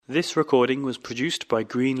This recording was produced by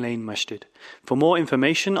Green Lane Masjid. For more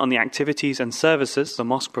information on the activities and services the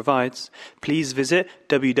mosque provides, please visit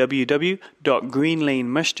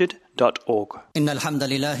www.greenlanemasjid.org. إن الحمد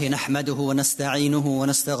لله نحمده ونستعينه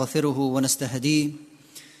ونستغفره ونستهديه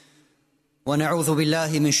ونعوذ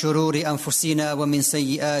بالله من شرور أنفسنا ومن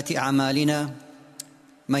سيئات أعمالنا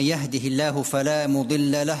من يهده الله فلا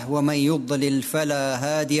مضل له ومن يضلل فلا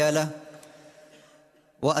هادي له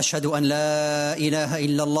وأشهد أن لا إله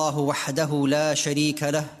إلا الله وحده لا شريك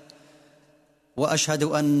له وأشهد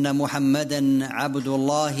أن محمدًا عبد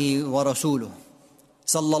الله ورسوله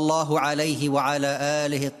صلى الله عليه وعلى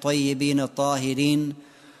آله الطيبين الطاهرين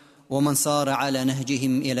ومن صار على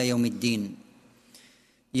نهجهم إلى يوم الدين.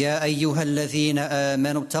 يا أيها الذين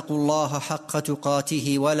آمنوا اتقوا الله حق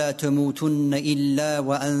تقاته ولا تموتن إلا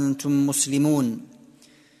وأنتم مسلمون.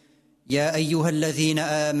 يا أيها الذين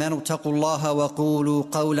آمنوا اتقوا الله وقولوا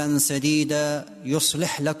قولا سديدا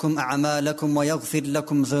يصلح لكم أعمالكم ويغفر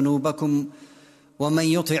لكم ذنوبكم ومن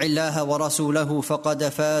يطع الله ورسوله فقد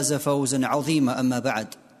فاز فوزا عظيما. أما بعد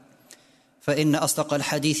فإن أصدق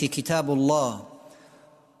الحديث كتاب الله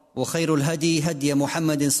وخير الهدي هدي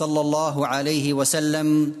محمد صلى الله عليه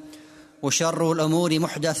وسلم وشر الأمور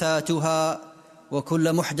محدثاتها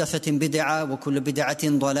وكل محدثة بدعة وكل بدعة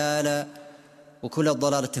ضلالة وكل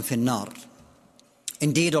ضلالة في النار.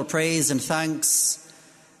 Indeed, all praise and thanks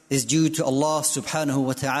is due to Allah subhanahu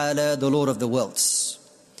wa ta'ala, the Lord of the worlds.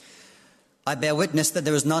 I bear witness that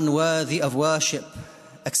there is none worthy of worship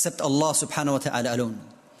except Allah subhanahu wa ta'ala alone.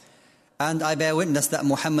 And I bear witness that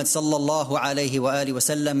Muhammad sallallahu alayhi wa alihi wa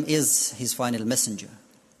sallam is his final messenger.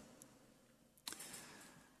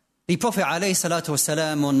 The Prophet alayhi salatu wa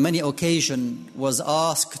salam on many occasions was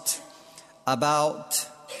asked about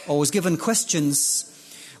or was given questions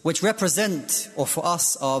which represent or for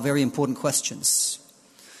us are very important questions.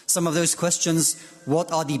 Some of those questions,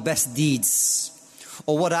 what are the best deeds?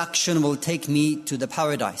 Or what action will take me to the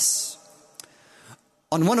paradise?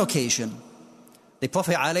 On one occasion, the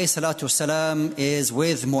Prophet ﷺ is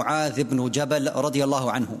with Mu'adh ibn Jabal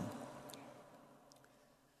radiyallahu anhu.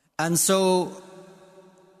 And so,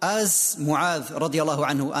 as Mu'adh radiyallahu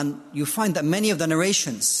anhu, and you find that many of the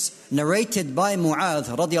narrations narrated by Mu'adh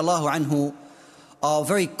radiyallahu anhu are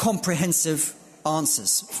very comprehensive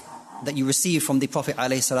answers that you receive from the Prophet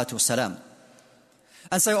ﷺ.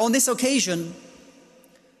 And so on this occasion,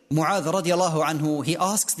 Mu'adh radiyallahu anhu, he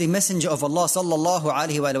asks the Messenger of Allah sallallahu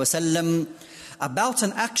alayhi wa sallam about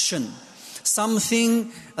an action, something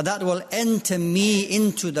that will enter me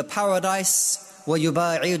into the paradise,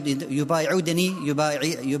 وَيُبَاعِدُنِي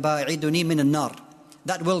مِنَ النَّارِ,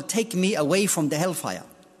 that will take me away from the hellfire.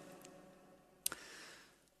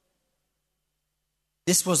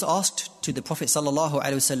 This was asked to the Prophet sallallahu alayhi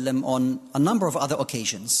wa sallam on a number of other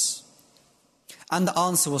occasions, and the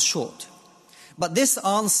answer was short. But this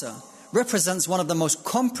answer represents one of the most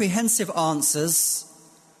comprehensive answers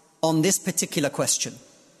on this particular question.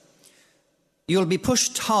 You'll be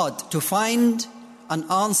pushed hard to find an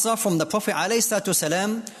answer from the Prophet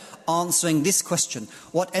ﷺ answering this question: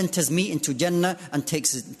 what enters me into Jannah and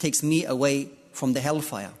takes me away from the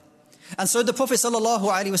hellfire? And so the Prophet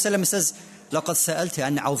ﷺ says, لَقَدْ سَأَلْتَ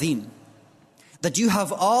عَنْ عَظِيمٍ, that you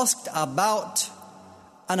have asked about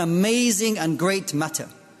an amazing and great matter.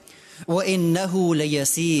 وَإِنَّهُ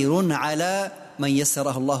لَيَسِيرٌ عَلَى مَنْ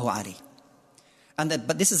يَسَّرَهُ اللَّهُ عَلَيْهِ.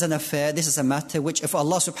 But this is an affair, this is a matter which if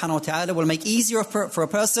Allah subhanahu wa ta'ala will make easier for a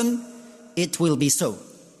person, it will be so.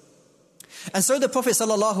 And so the Prophet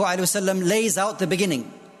sallallahu alaihi wasallam lays out the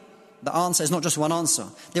beginning. The answer is not just one answer.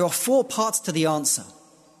 There are 4 parts to the answer.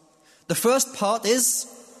 The first part is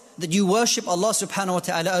that you worship Allah subhanahu wa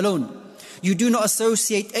ta'ala alone. You do not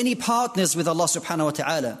associate any partners with Allah subhanahu wa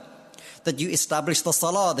ta'ala. That you establish the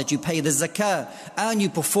salah, that you pay the zakah, and you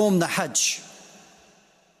perform the hajj.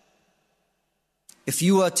 If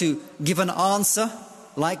you were to give an answer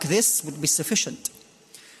like this, would be sufficient.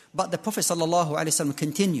 But the Prophet ﷺ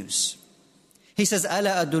continues. He says,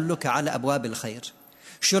 أَلَا أَدُلُّكَ عَلَى أَبْوَابِ الْخَيْرِ,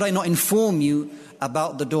 should I not inform you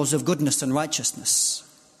about the doors of goodness and righteousness?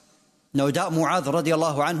 No doubt Mu'adh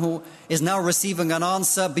radiallahu anhu is now receiving an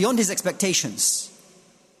answer beyond his expectations.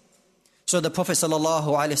 So the Prophet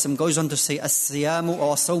ﷺ goes on to say, "As-siyamu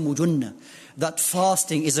aw sawmu junnah," that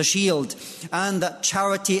fasting is a shield, and that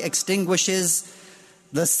charity extinguishes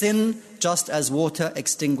the sin just as water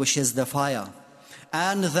extinguishes the fire,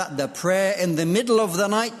 and that the prayer in the middle of the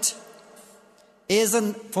night is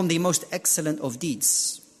from the most excellent of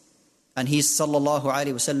deeds. And he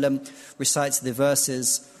ﷺ recites the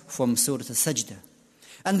verses from Surah Al-Sajdah.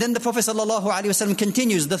 And then the Prophet ﷺ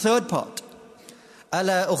continues the third part.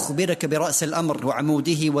 ألا أخبرك برأس الأمر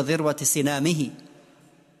وعموده وذروة سنامه.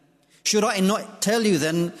 Should I not tell you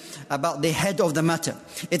then about the head of the matter,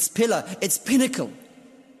 its pillar, its pinnacle?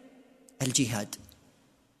 Al-jihad.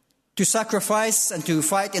 To sacrifice and to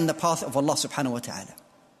fight in the path of Allah subhanahu wa ta'ala.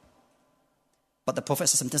 But the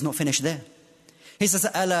Prophet does not finish there. He says,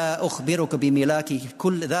 أَلَا أُخْبِرُكَ بِمِلَاكِ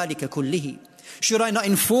كُلِّ ذَلِكَ كُلِّهِ. Should I not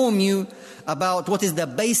inform you about what is the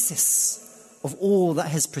basis of all that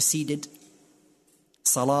has preceded?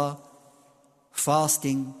 Salah,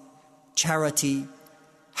 fasting, charity,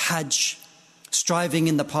 Hajj, striving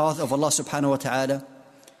in the path of Allah subhanahu wa ta'ala.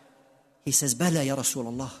 He says, Bala ya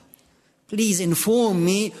Rasulullah. Please inform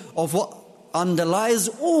me of what underlies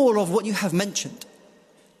all of what you have mentioned.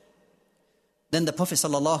 Then the Prophet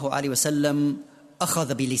sallallahu alaihi wasallam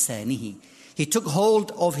akhadha bilisanihi. He took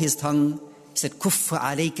hold of his tongue. He said, Kuffa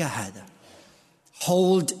alayka hada.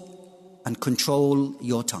 Hold and control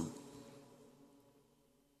your tongue.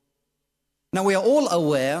 Now we are all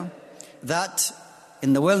aware that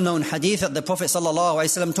in the well-known hadith that the Prophet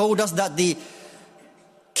ﷺ told us that the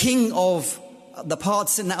king of the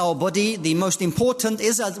parts in our body, the most important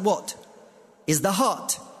is as what? Is the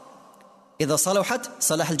heart. إِذَا صَلُحَتْ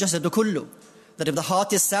صَلَحَ الْجَسَدُ كُلُّ. That if the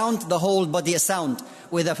heart is sound, the whole body is sound.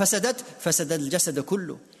 وَإِذَا فَسَدَتْ فَسَدَ الْجَسَدُ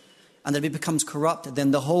كُلُّ. And if it becomes corrupt, then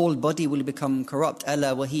the whole body will become corrupt.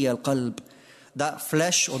 أَلَا وَهِيَ الْقَلْبِ. That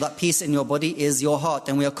flesh or that piece in your body is your heart,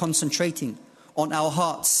 and we are concentrating on our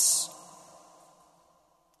hearts.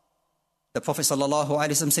 The Prophet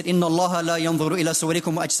ﷺ said, Inna Allah la yanzuru ila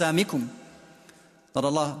suwarikum wa ajsamikum. That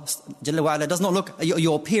Allah Jalla wa ala does not look at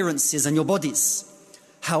your appearances and your bodies.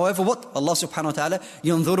 However, what? Allah subhanahu wa ta'ala,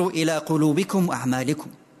 yanzuru ila qulubikum wa a'malikum.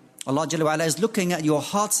 Allah Jalla wa ala is looking at your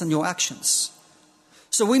hearts and your actions.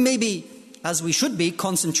 So we may be, as we should be,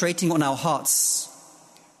 concentrating on our hearts,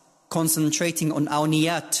 concentrating on our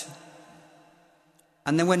niyat.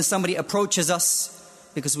 And then when somebody approaches us,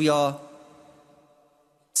 because we are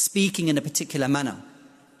speaking in a particular manner,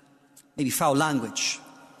 maybe foul language,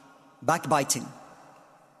 backbiting,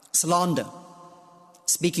 slander,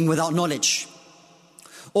 speaking without knowledge,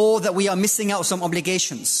 or that we are missing out some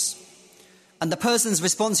obligations. And the person's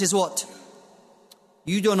response is what?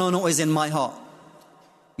 You don't know what is in my heart.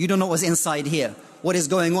 You don't know what's inside here. What is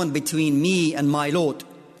going on between me and my Lord?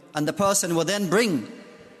 And the person will then bring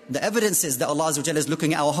the evidences that Allah Azza wa Jalla is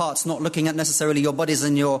looking at our hearts, not looking at necessarily your bodies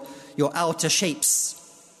and your outer shapes.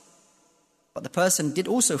 But the person did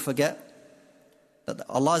also forget that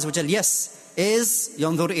Allah Azza wa Jalla, yes, is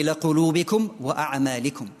يَنْظُرْ إِلَى قُلُوبِكُمْ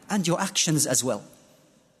وَأَعْمَالِكُمْ, and your actions as well.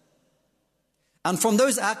 And from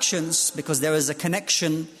those actions, because there is a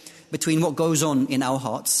connection between what goes on in our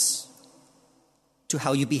hearts to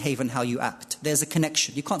how you behave and how you act. There's a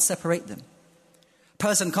connection. You can't separate them. A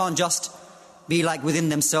person can't just be like within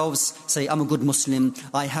themselves, say, I'm a good Muslim,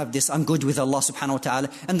 I have this, I'm good with Allah subhanahu wa ta'ala.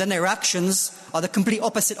 And then their actions are the complete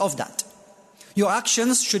opposite of that. Your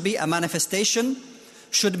actions should be a manifestation,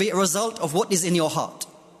 should be a result of what is in your heart.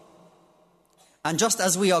 And just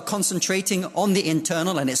as we are concentrating on the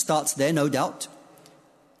internal, and it starts there, no doubt.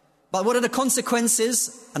 But what are the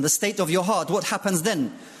consequences and the state of your heart? What happens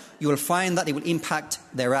then? You will find that it will impact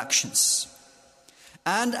their actions.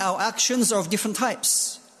 And our actions are of different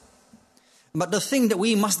types. But the thing that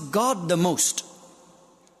we must guard the most,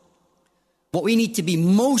 what we need to be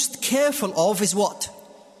most careful of is what?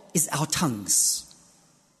 Is our tongues.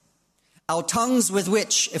 Our tongues with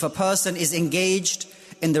which, if a person is engaged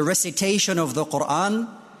in the recitation of the Quran,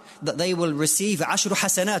 that they will receive 10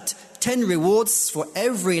 hasanat, 10 rewards for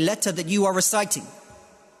every letter that you are reciting.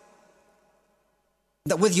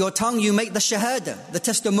 That with your tongue you make the shahada, the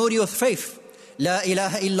testimony of faith. La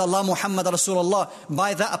ilaha illallah Muhammad Rasulullah.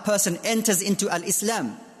 By that a person enters into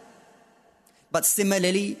al-Islam. But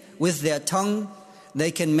similarly, with their tongue,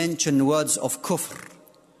 they can mention words of kufr.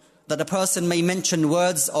 That a person may mention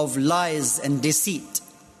words of lies and deceit.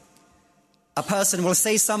 A person will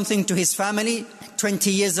say something to his family, 20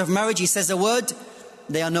 years of marriage, he says a word,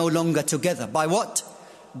 they are no longer together. By what?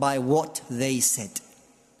 By what they said.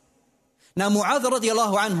 Now Mu'adh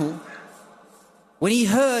radiallahu anhu, when he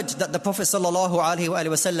heard that the Prophet sallallahu alaihi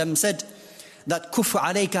wasallam said that kuff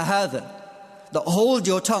alayka hadha, that hold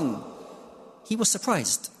your tongue, he was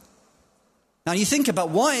surprised. Now you think about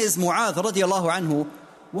why is Mu'adh radiallahu anhu,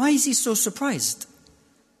 why is he so surprised?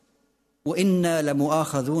 وَإِنَّا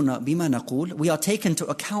لَمُؤَاخَذُونَ بِمَا نَقُولُ. We are taken to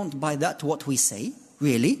account by that what we say.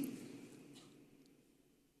 Really?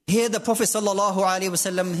 Here the Prophet sallallahu alaihi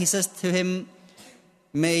wasallam, he says to him,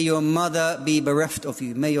 may your mother be bereft of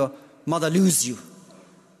you. May your mother lose you.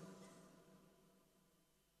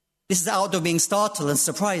 This is out of being startled and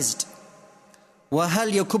surprised.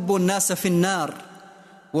 وَهَلْ يَكُبُّ النَّاسَ فِي النَّارِ.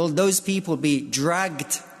 Will those people be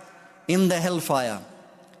dragged in the hellfire?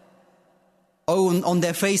 on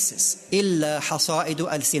their faces. إِلَّا حَصَائِدُ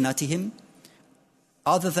أَلْسِنَتِهِمْ,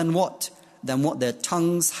 other than what? Than what their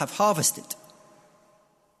tongues have harvested.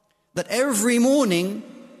 That every morning,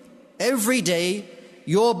 every day,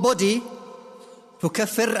 your body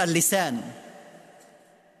تكفر اللسان.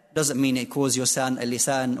 Doesn't mean it calls your son a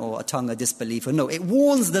lisan or a tongue a disbeliever. No, it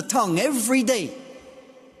warns the tongue every day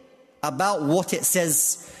about what it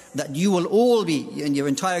says, that you will all be, in your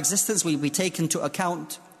entire existence, will be taken to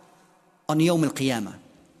account on Yawm al-Qiyamah.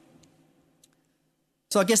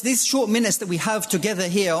 So I guess these short minutes that we have together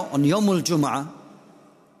here on Yawm al-Jum'ah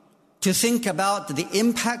to think about the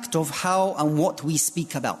impact of how and what we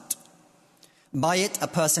speak about. By it, a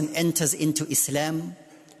person enters into Islam.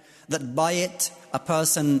 That by it, a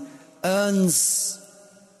person earns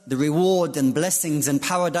the reward and blessings and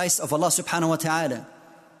paradise of Allah subhanahu wa ta'ala.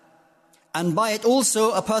 And by it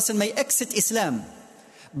also, a person may exit Islam.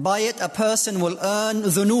 By it, a person will earn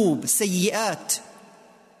dhunub, sayyi'at.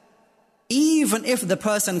 Even if the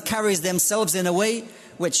person carries themselves in a way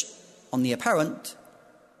which, on the apparent,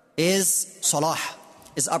 is salah,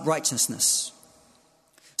 is uprightness.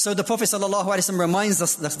 So the Prophet ﷺ reminds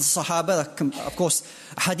us, the Sahaba, of course,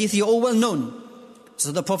 a hadith you all well known.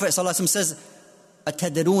 So the Prophet ﷺ says,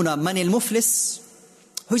 أَتَدْرُونَ مَنِ الْمُفْلِسِ?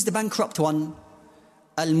 Who's the bankrupt one?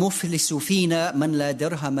 الْمُفْلِسُ فِينَا مَنْ لَا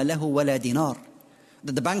دِرْهَمَ لَهُ وَلَا دِينَارٍ.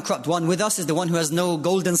 That the bankrupt one with us is the one who has no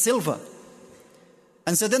gold and silver.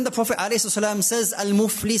 And so then the Prophet ﷺ says,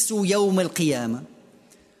 الْمُفْلِسُ يَوْمَ الْقِيَامَةِ.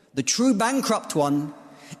 The true bankrupt one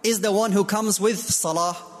is the one who comes with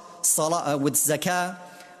salah, with zakah,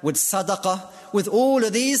 with sadaqah, with all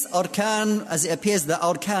of these arkan, as it appears, the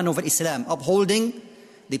arkan of Islam, upholding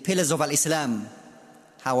the pillars of Islam.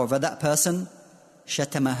 However, that person,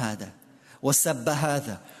 shatama hada, wasabba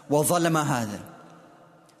hada, wadhalama hada.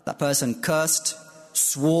 That person cursed,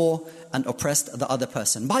 swore, and oppressed the other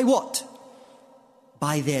person. By what?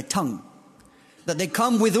 By their tongue. That they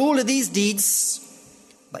come with all of these deeds,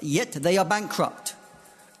 but yet they are bankrupt.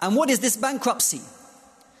 And what is this bankruptcy?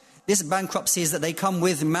 This bankruptcy is that they come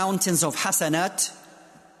with mountains of hasanat,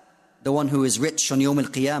 the one who is rich on Yawm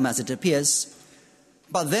al-Qiyamah as it appears.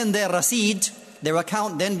 But then their rasid, their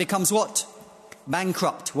account then becomes what?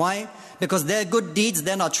 Bankrupt. Why? Because their good deeds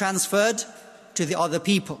then are transferred to the other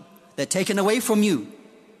people. They're taken away from you.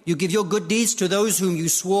 You give your good deeds to those whom you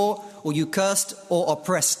swore, or you cursed, or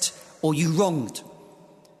oppressed, or you wronged.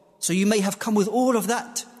 So you may have come with all of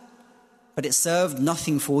that, but it served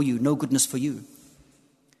nothing for you, no goodness for you.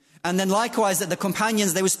 And then likewise that the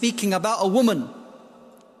companions, they were speaking about a woman.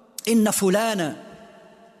 Inna fulana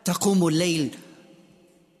taqumu al-layl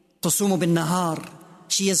tasumu bin-nahar.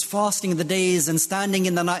 She is fasting in the days and standing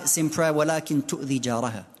in the nights in prayer. Walakin tu'dhi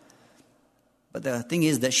jaraha. But the thing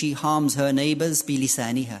is that she harms her neighbors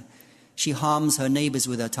bilisaniha. She harms her neighbors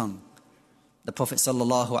with her tongue. The Prophet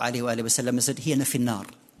sallallahu alaihi wasallam said, "Hiya fi an-nar."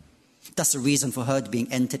 That's the reason for her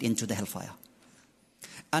being entered into the hellfire.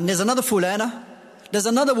 And there's another fulana. There's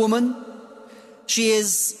another woman. She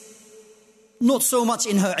is not so much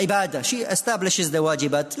in her ibadah. She establishes the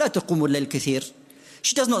wajibat. لا تقوم الليل كثير.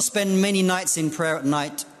 She does not spend many nights in prayer at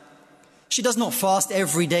night. She does not fast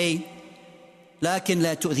every day. لكن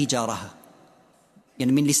لا تؤذي جارها.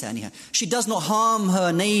 يعني من لسانها. She does not harm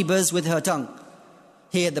her neighbors with her tongue.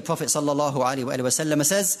 Here the Prophet sallallahu alaihi wasallam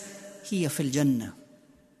says, هي في الجنة.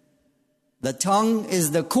 The tongue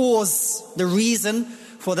is the cause, the reason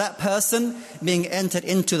for that person being entered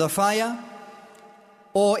into the fire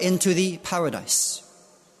or into the paradise.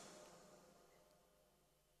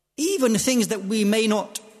 Even things that we may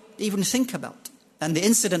not even think about. And the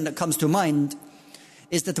incident that comes to mind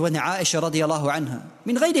is that when Aisha radiallahu anha,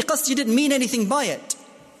 min ghayri qasd, she didn't mean anything by it.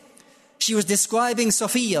 She was describing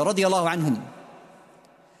Safiya radiallahu anhum.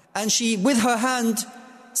 And she, with her hand,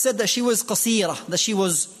 said that she was qasira, that she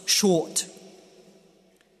was short.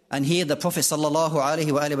 And here the Prophet sallallahu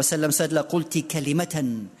alaihi wasallam said, "La qulti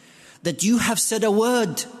kalimatan," that you have said a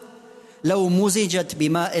word. "Law muzijat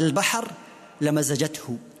bima al-bahr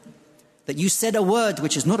lamazajathu." That you said a word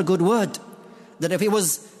which is not a good word. That if it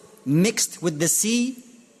was mixed with the sea,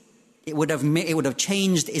 it would have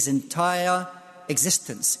changed its entire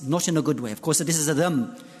existence, not in a good way. Of course, this is a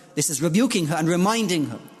them. This is rebuking her and reminding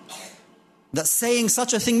her that saying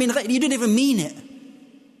such a thing, you didn't even mean it.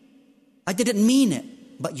 I didn't mean it.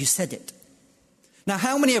 But you said it. Now,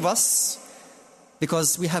 how many of us,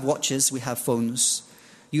 because we have watches, we have phones,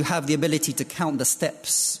 you have the ability to count the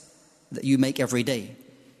steps that you make every day.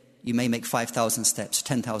 You may make 5,000 steps,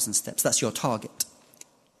 10,000 steps. That's your target.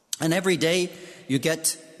 And every day you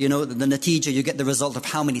get, the natija, you get the result of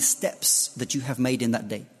how many steps that you have made in that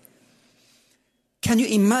day. Can you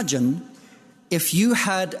imagine if you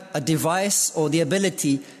had a device or the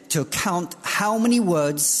ability to count how many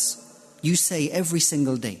words you say every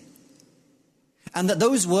single day, and that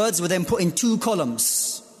those words were then put in 2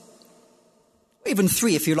 columns, even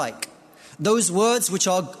 3 if you like, those words which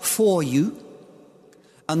are for you,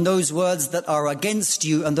 and those words that are against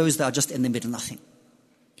you, and those that are just in the middle, nothing.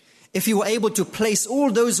 If you were able to place all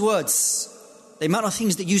those words, the amount of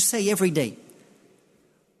things that you say every day,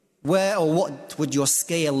 where or what would your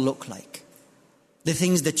scale look like? The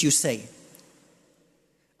things that you say.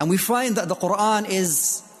 And we find that the Quran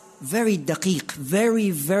is very daqiq,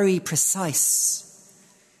 very, very precise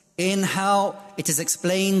in how it is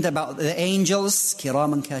explained about the angels,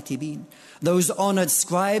 kiraman katibin, those honored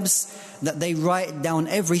scribes, that they write down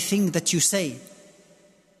everything that you say.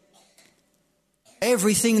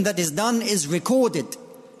 Everything that is done is recorded.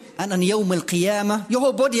 And on Yawm al-Qiyamah, your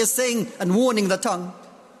whole body is saying and warning the tongue.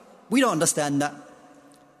 We don't understand that,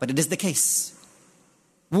 but it is the case.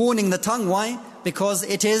 Warning the tongue, why? Because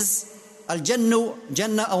it is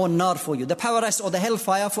al-Jannah or nar for you, the paradise or the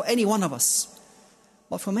hellfire for any one of us.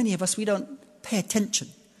 But for many of us, we don't pay attention.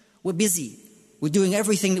 We're busy. We're doing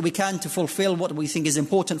everything that we can to fulfill what we think is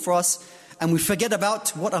important for us, and we forget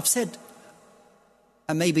about what I've said.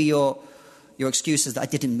 And maybe your excuse is that I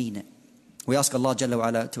didn't mean it. We ask Allah Jalla wa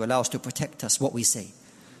Ala to allow us to protect us what we say.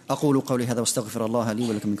 أقول قولي هذا واستغفر الله لي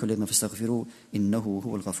ولكم من كل ذنب فاستغفروه إنه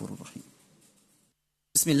هو الغفور الرحيم.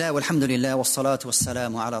 بسم الله والحمد لله والصلاة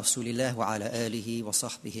والسلام على رسول الله وعلى آله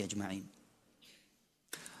وصحبه أجمعين.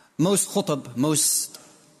 Most khutb, most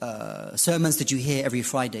sermons that you hear every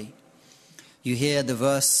Friday, you hear the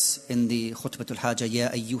verse in the khutbatul hajah,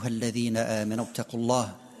 يا أيها الذين آمنوا اتقوا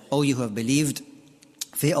الله, O you who have believed,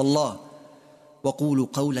 fear Allah, وقولوا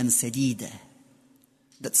قولا سديدا,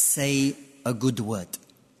 that say a good word.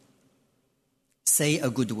 Say a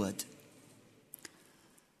good word.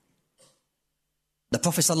 The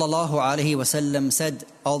Prophet ﷺ said,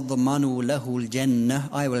 أضمن له الجنة,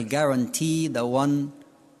 I will guarantee the one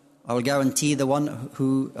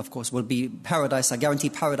who, of course, will be paradise. I guarantee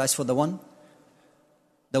paradise for the one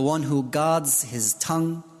who guards his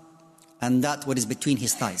tongue and that what is between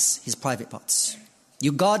his thighs, his private parts.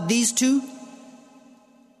 You guard these 2,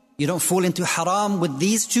 you don't fall into haram with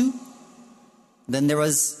these 2, then there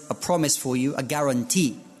is a promise for you, a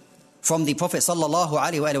guarantee from the Prophet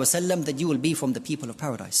ﷺ that you will be from the people of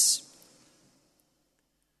paradise.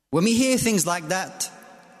 When we hear things like that,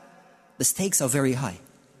 the stakes are very high.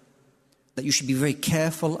 That you should be very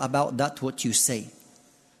careful about that what you say.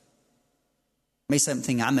 May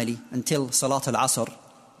something amali until Salat al-Asr.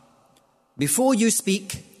 Before you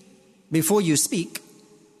speak,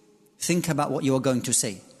 think about what you are going to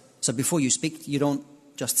say. So before you speak, you don't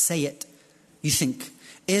just say it. You think,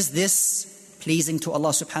 is this pleasing to Allah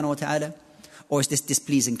subhanahu wa ta'ala? Or is this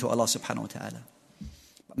displeasing to Allah subhanahu wa ta'ala?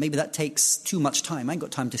 But maybe that takes too much time. I ain't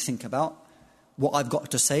got time to think about what I've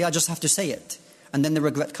got to say. I just have to say it. And then the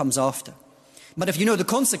regret comes after. But if you know the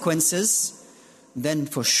consequences, then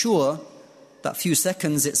for sure, that few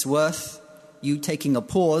seconds it's worth you taking a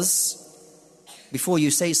pause before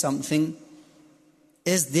you say something.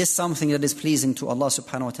 Is this something that is pleasing to Allah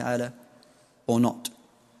subhanahu wa ta'ala or not?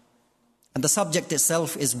 And the subject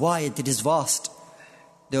itself is wide, it is vast.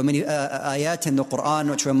 There are many ayat in the Quran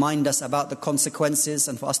which remind us about the consequences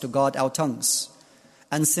and for us to guard our tongues.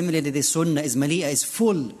 And similarly, the Sunnah is mali'a, is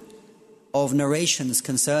full of narrations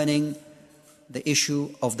concerning the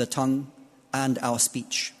issue of the tongue and our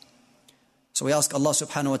speech. So we ask Allah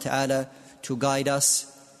subhanahu wa ta'ala to guide us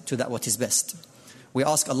to that what is best. We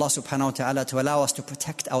ask Allah subhanahu wa ta'ala to allow us to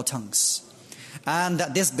protect our tongues. And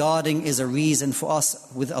that this guarding is a reason for us,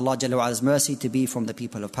 with Allah Jalla wa Ala's mercy, to be from the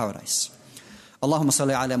people of paradise. اللهم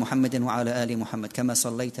صل على محمد وعلى آل محمد كما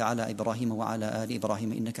صليت على إبراهيم وعلى آل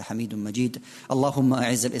إبراهيم إنك حميد مجيد. اللهم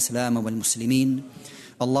أعز الإسلام والمسلمين.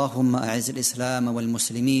 اللهم أعز الإسلام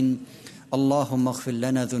والمسلمين. اللهم اغفر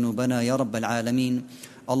لنا ذنوبنا يا رب العالمين.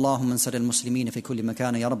 اللهم انصر المسلمين في كل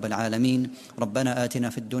مكان يا رب العالمين. ربنا آتنا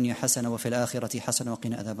في الدنيا حسنة وفي الآخرة حسنة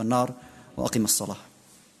وقنا عذاب النار وأقم الصلاة.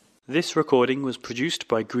 This recording was produced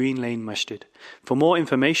by Green Lane Masjid. For more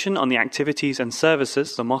information on the activities and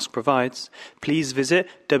services the mosque provides, please visit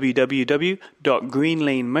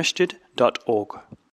www.greenlanemasjid.org.